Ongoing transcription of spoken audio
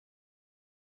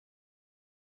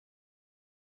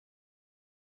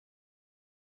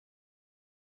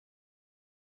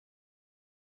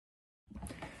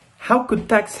How could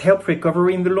tax help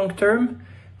recovery in the long term?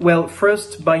 Well,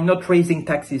 first, by not raising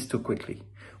taxes too quickly.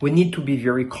 We need to be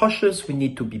very cautious, we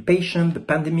need to be patient, the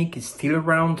pandemic is still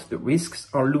around, the risks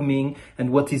are looming,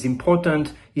 and what is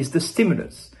important is the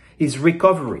stimulus, is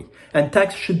recovery. And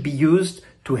tax should be used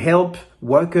to help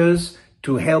workers,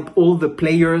 to help all the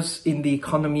players in the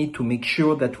economy to make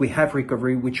sure that we have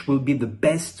recovery, which will be the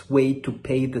best way to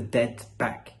pay the debt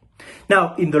back.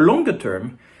 Now, in the longer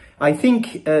term, I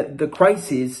think the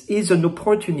crisis is an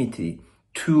opportunity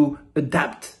to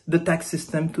adapt the tax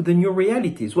system to the new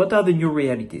realities. What are the new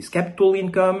realities? Capital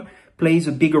income plays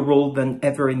a bigger role than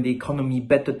ever in the economy.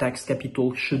 Better tax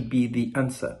capital should be the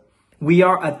answer. We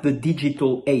are at the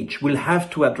digital age. We'll have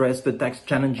to address the tax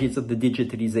challenges of the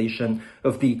digitalization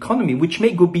of the economy, which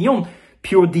may go beyond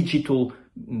pure digital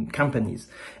companies.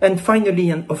 And finally,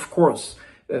 and of course,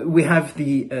 we have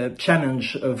the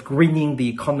challenge of greening the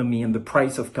economy, and the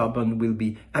price of carbon will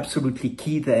be absolutely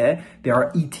key there. There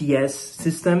are ETS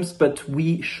systems, but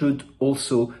we should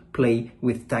also play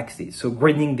with taxes. So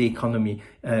greening the economy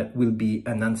will be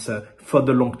an answer for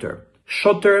the long term.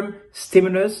 Short term,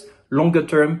 stimulus. Longer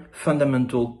term,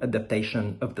 fundamental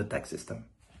adaptation of the tax system.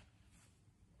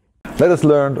 Let us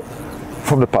learn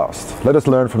from the past. Let us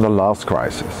learn from the last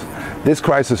crisis. This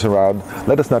crisis around,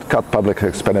 let us not cut public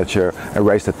expenditure and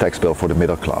raise the tax bill for the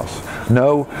middle class.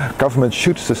 No, government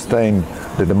should sustain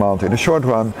the demand in the short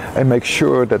run and make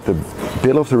sure that the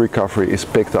bill of the recovery is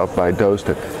picked up by those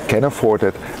that can afford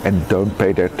it and don't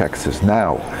pay their taxes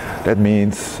now. That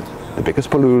means the biggest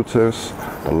polluters,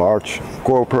 the large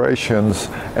corporations,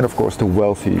 and of course the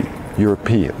wealthy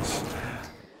Europeans.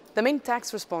 The main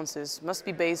tax responses must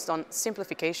be based on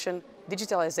simplification,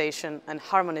 digitalization and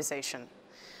harmonization.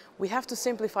 We have to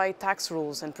simplify tax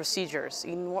rules and procedures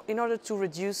in order to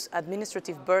reduce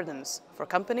administrative burdens for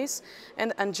companies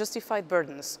and unjustified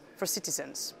burdens for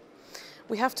citizens.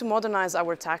 We have to modernize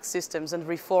our tax systems and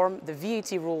reform the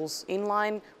VAT rules in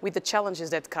line with the challenges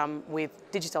that come with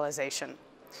digitalization.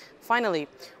 Finally,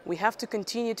 we have to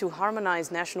continue to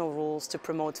harmonize national rules to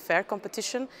promote fair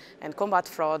competition and combat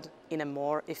fraud in a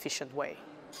more efficient way.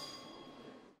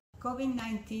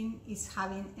 COVID-19 is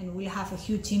having and will have a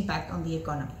huge impact on the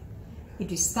economy.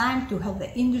 It is time to help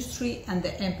the industry and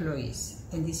the employees,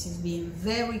 and this is being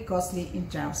very costly in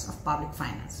terms of public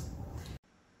finance.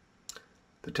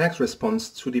 The tax response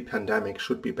to the pandemic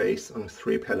should be based on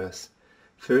 3 pillars.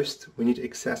 First, we need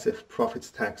excessive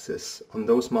profits taxes on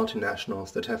those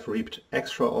multinationals that have reaped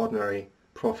extraordinary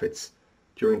profits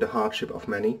during the hardship of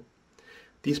many.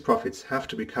 These profits have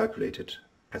to be calculated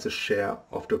as a share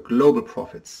of the global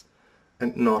profits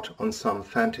and not on some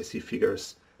fantasy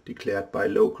figures declared by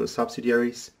local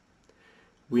subsidiaries.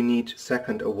 We need,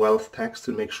 second, a wealth tax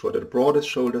to make sure that the broadest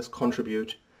shoulders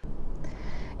contribute.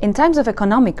 In times of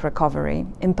economic recovery,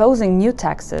 imposing new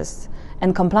taxes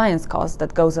and compliance costs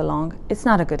that goes along, it's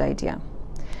not a good idea.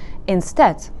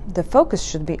 Instead, the focus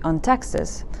should be on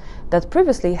taxes that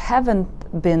previously haven't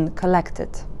been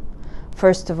collected.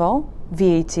 First of all,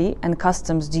 VAT and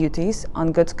customs duties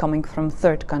on goods coming from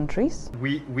third countries.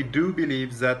 We do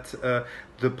believe that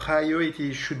the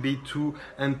priority should be to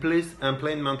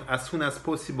implement as soon as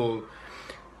possible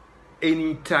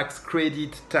any tax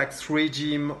credit, tax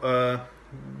regime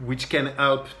which can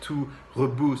help to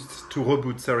reboot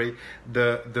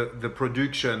the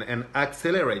production and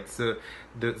accelerate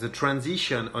the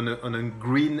transition on a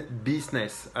green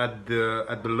business at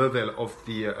the level of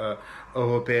the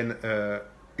European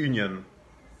Union,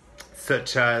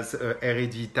 such as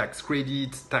R&D tax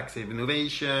credit, tax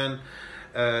innovation,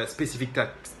 specific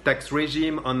tax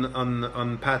regime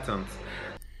on patents.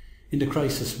 In the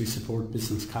crisis, we support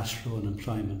business cash flow and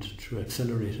employment through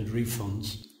accelerated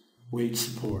refunds, wage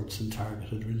supports and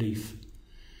targeted relief.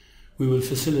 We will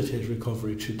facilitate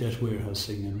recovery through debt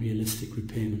warehousing and realistic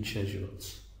repayment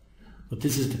schedules. But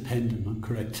this is dependent on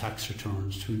correct tax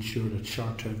returns to ensure that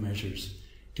short-term measures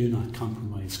do not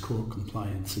compromise core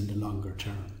compliance in the longer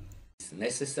term. It's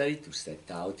necessary to set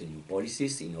out new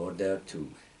policies in order to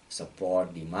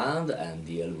support demand and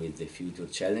deal with the future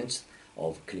challenge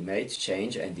of climate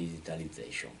change and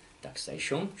digitalization.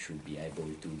 Taxation should be able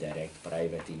to direct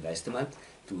private investment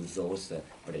to those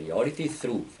priorities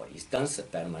through, for instance,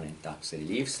 permanent tax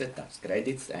reliefs, tax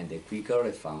credits and a quicker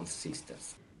refund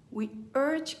systems. We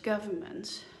urge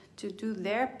governments to do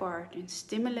their part in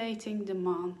stimulating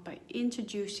demand by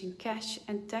introducing cash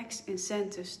and tax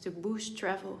incentives to boost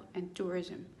travel and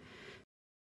tourism.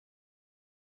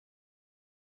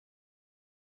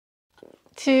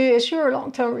 To assure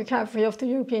long-term recovery of the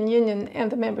European Union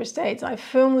and the Member States, I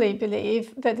firmly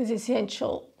believe that it is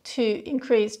essential to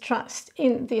increase trust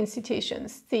in the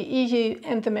institutions, the EU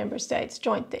and the Member States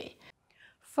jointly.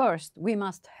 First, we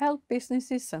must help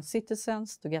businesses and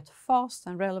citizens to get fast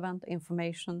and relevant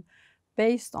information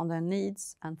based on their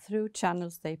needs and through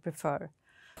channels they prefer.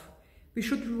 We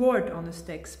should reward honest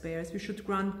taxpayers, we should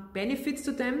grant benefits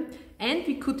to them, and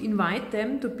we could invite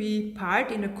them to be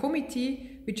part in a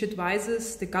committee which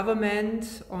advises the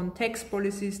government on tax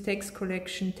policies, tax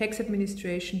collection, tax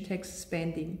administration, tax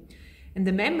spending. And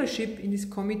the membership in this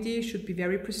committee should be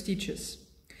very prestigious.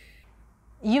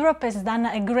 Europe has done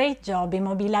a great job in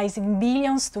mobilizing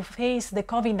billions to face the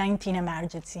COVID-19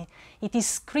 emergency. It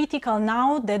is critical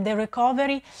now that the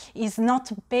recovery is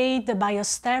not paid by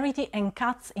austerity and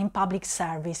cuts in public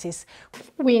services.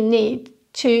 We need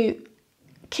to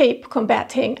keep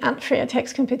combating unfair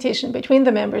tax competition between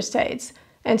the member states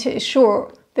and to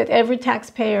ensure that every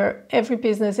taxpayer, every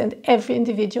business and every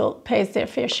individual pays their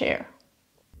fair share.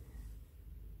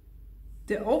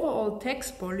 The overall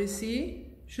tax policy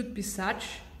should be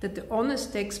such that the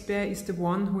honest taxpayer is the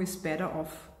one who is better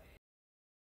off.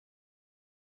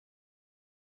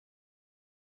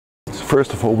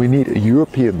 First of all, we need a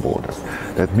European border.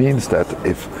 That means that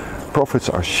if profits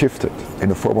are shifted in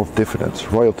the form of dividends,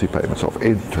 royalty payments, of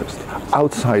interest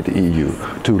outside the EU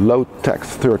to low-tax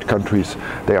third countries,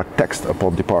 they are taxed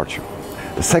upon departure.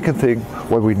 The second thing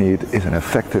what we need is an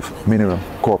effective minimum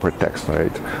corporate tax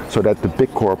rate so that the big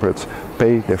corporates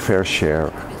pay their fair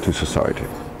share to society.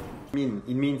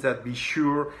 It means that be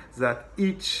sure that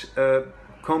each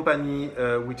company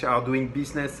which are doing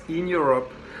business in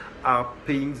Europe are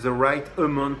paying the right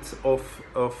amount of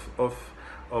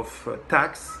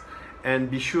tax, and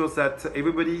be sure that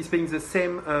everybody is paying the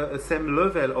same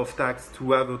level of tax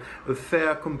to have a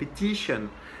fair competition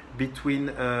between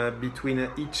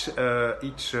each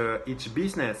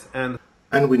business.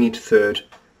 And we need third,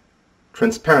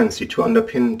 transparency to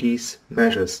underpin these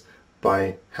measures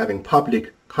by having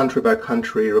public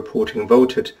country-by-country reporting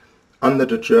voted under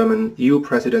the German EU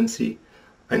presidency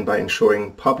and by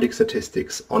ensuring public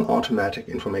statistics on automatic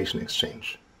information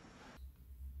exchange.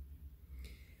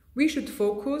 We should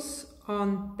focus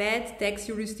on bad tax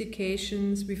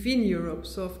jurisdictions within Europe,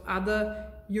 so of other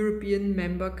European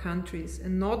member countries,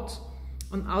 and not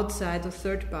on outside or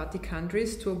third-party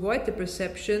countries to avoid the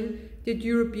perception that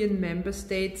European member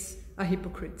states are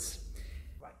hypocrites.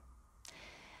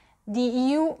 The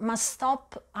EU must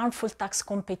stop harmful tax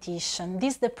competition.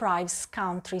 This deprives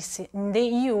countries in the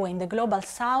EU and the Global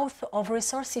South of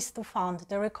resources to fund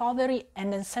the recovery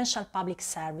and essential public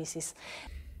services.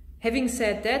 Having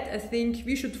said that, I think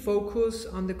we should focus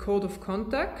on the code of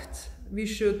conduct. We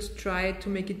should try to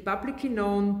make it publicly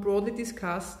known, broadly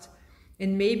discussed,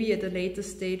 and maybe at a later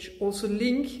stage also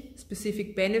link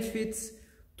specific benefits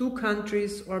to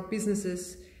countries or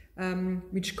businesses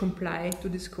which comply to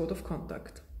this code of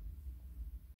conduct.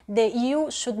 The EU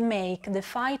should make the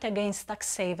fight against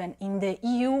tax haven in the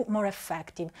EU more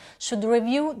effective, should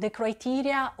review the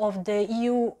criteria of the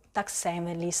EU tax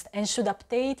haven list, and should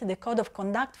update the code of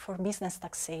conduct for business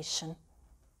taxation.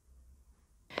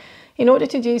 In order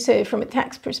to do so from a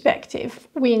tax perspective,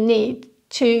 we need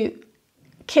to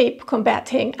keep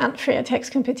combating unfair tax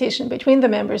competition between the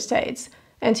member states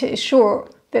and to ensure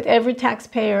that every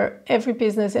taxpayer, every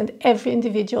business and every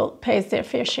individual pays their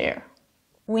fair share.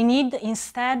 We need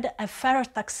instead a fairer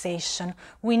taxation.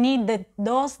 We need that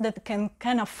those that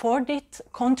can afford it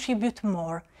contribute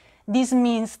more. This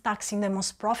means taxing the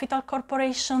most profitable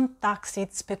corporation, taxing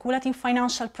speculative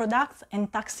financial products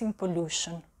and taxing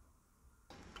pollution.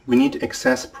 We need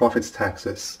excess profits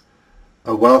taxes,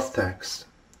 a wealth tax,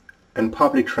 and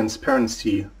public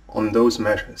transparency on those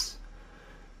measures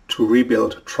to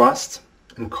rebuild trust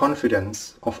and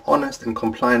confidence of honest and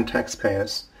compliant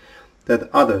taxpayers that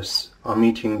others are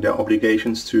meeting their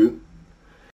obligations too.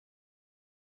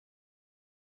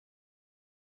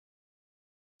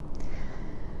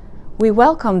 We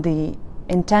welcome the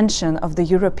intention of the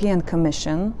European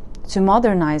Commission to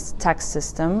modernize the tax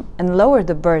system and lower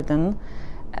the burden,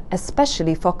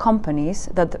 especially for companies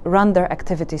that run their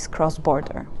activities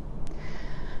cross-border.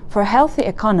 For a healthy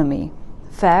economy,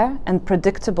 fair and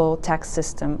predictable tax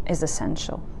system is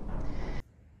essential.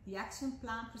 The action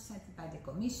plan presented by the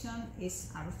Commission is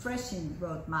a refreshing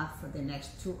roadmap for the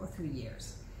next 2 or 3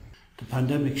 years. The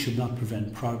pandemic should not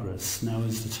prevent progress. Now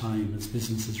is the time as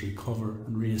businesses recover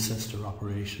and reassess their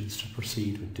operations to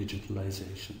proceed with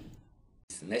digitalisation.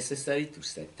 It's necessary to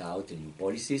set out new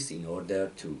policies in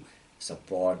order to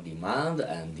support demand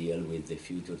and deal with the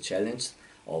future challenges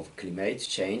of climate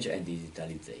change and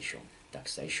digitalization.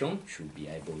 Taxation should be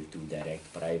able to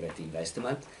direct private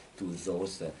investment to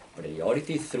those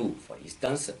priorities through, for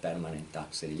instance, permanent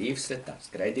tax reliefs, tax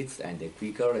credits and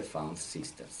quicker refund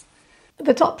systems.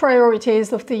 The top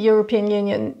priorities of the European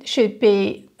Union should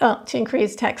be to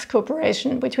increase tax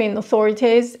cooperation between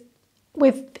authorities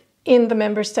within the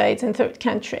member states and third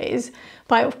countries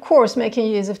by, of course, making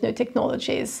use of new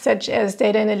technologies such as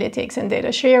data analytics and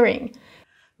data sharing.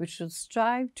 We should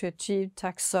strive to achieve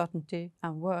tax certainty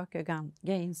and work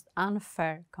against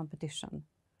unfair competition.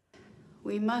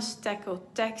 We must tackle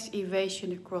tax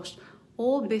evasion across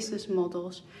all business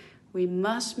models. We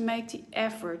must make the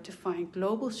effort to find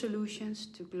global solutions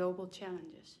to global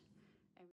challenges.